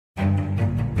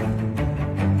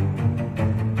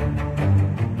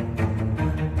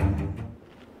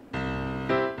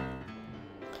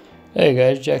Hey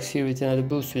guys, Jax here with another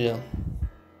boost video.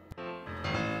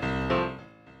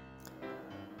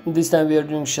 This time we are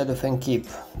doing Shadowfang keep,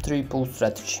 3 pull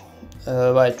strategy.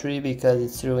 Why 3? Because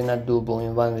it's really not doable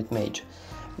in 1 with Mage,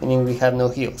 meaning we have no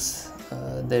heals.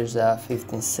 There's a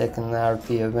 15-second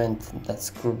RP event that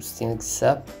screws things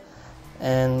up,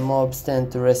 and mobs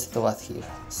tend to reset a lot here,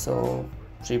 so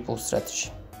 3 pull strategy.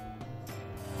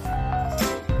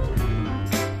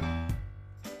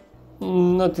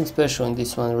 Nothing special in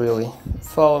this one really.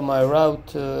 Follow my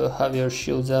route, have your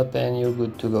shields up and you're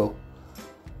good to go.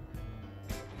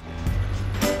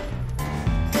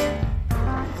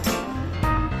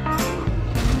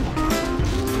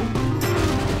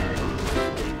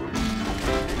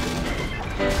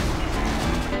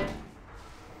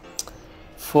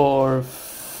 For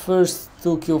first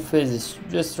 2 kill phases,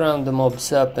 just round the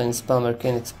mobs up and spam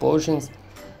arcane explosions.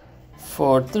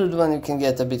 For third one you can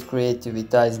get a bit creative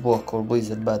with ice block or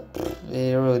blizzard, but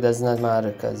it really does not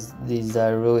matter because these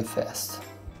are really fast.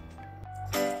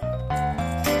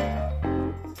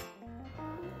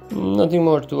 Nothing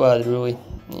more to add really.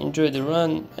 Enjoy the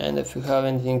run, and if you have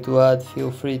anything to add feel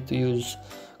free to use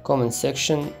comment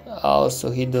section.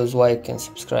 Also hit those like and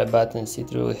subscribe buttons,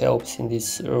 it really helps in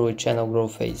this early channel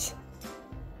growth phase.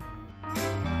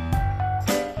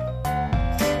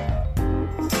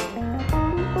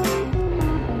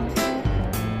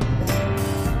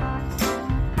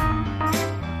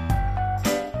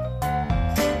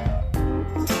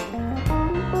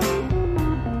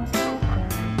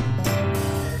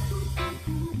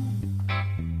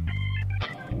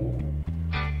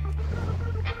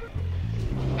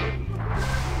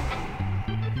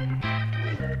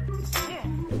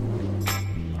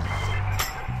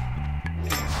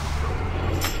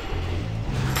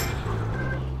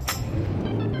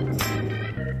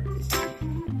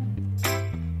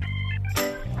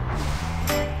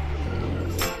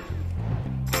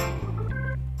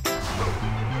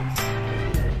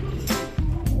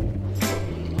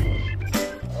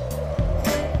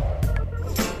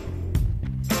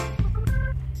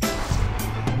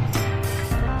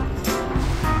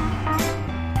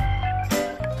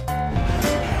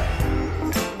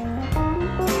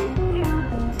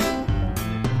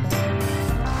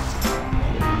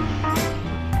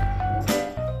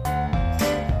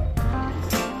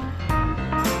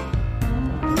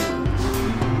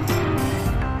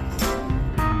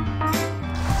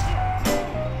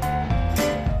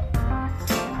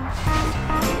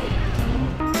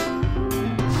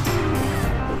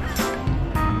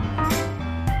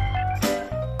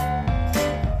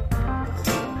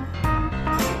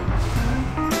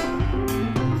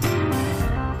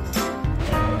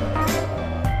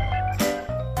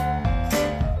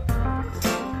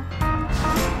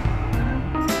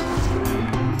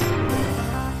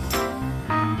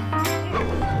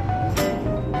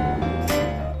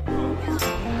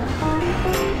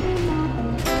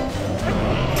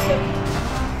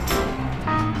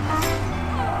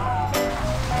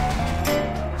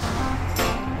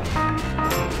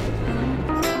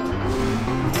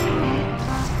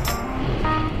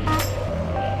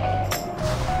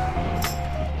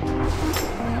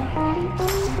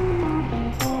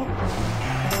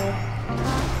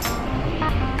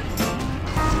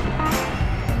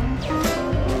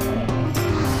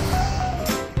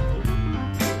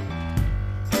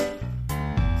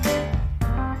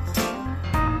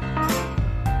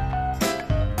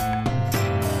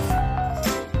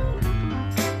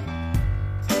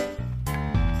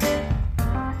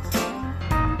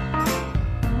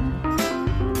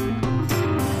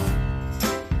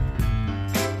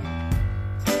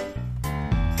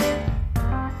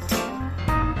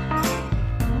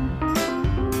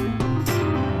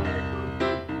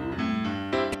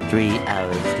 Three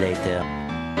hours later.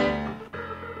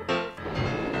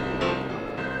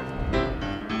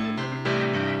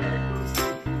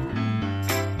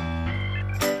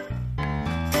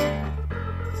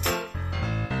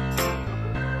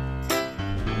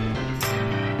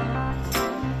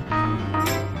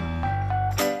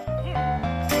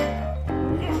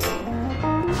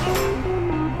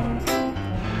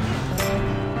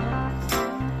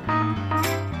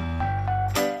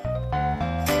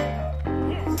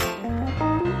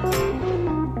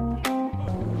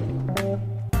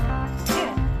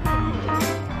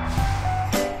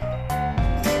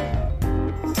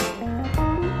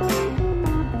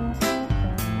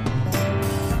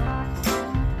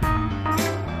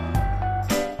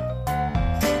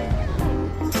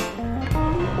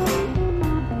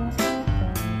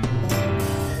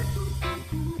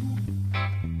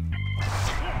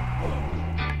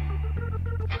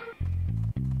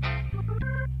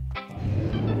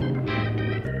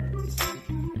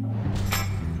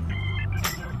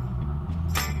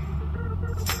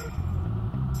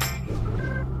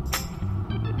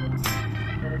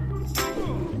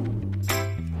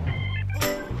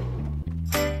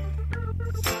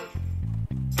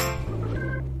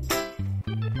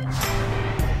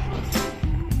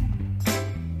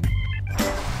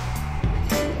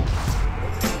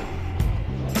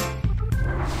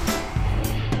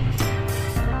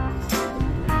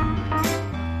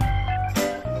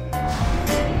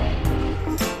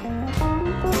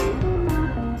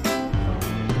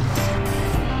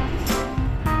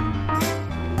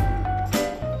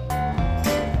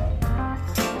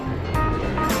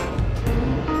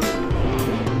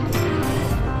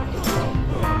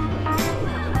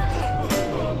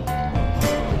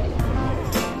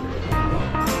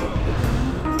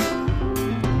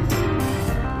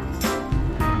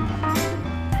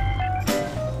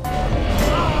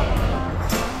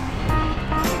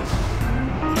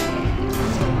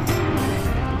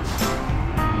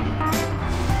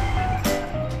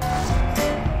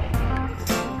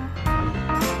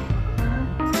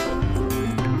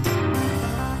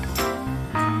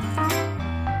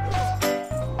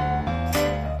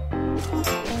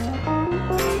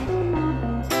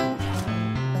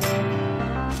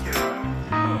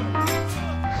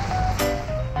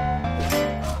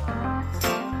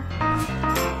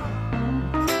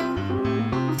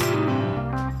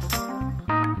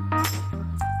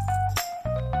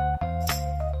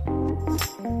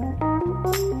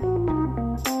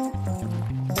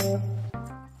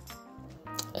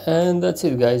 And that's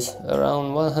it, guys.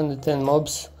 Around 110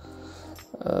 mobs,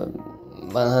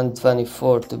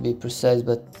 124 to be precise,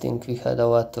 but I think we had a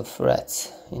lot of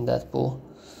rats in that pool.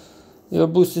 Your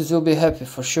boosters will be happy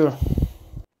for sure.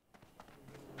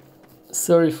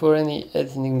 Sorry for any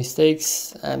editing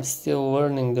mistakes, I'm still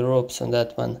learning the ropes on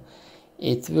that one.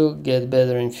 It will get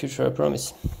better in future, I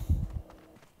promise.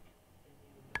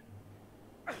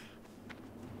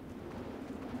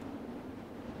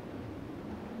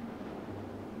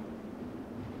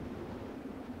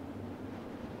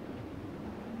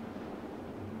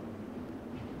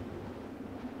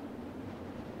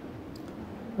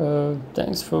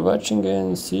 Thanks for watching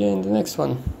and see you in the next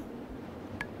one.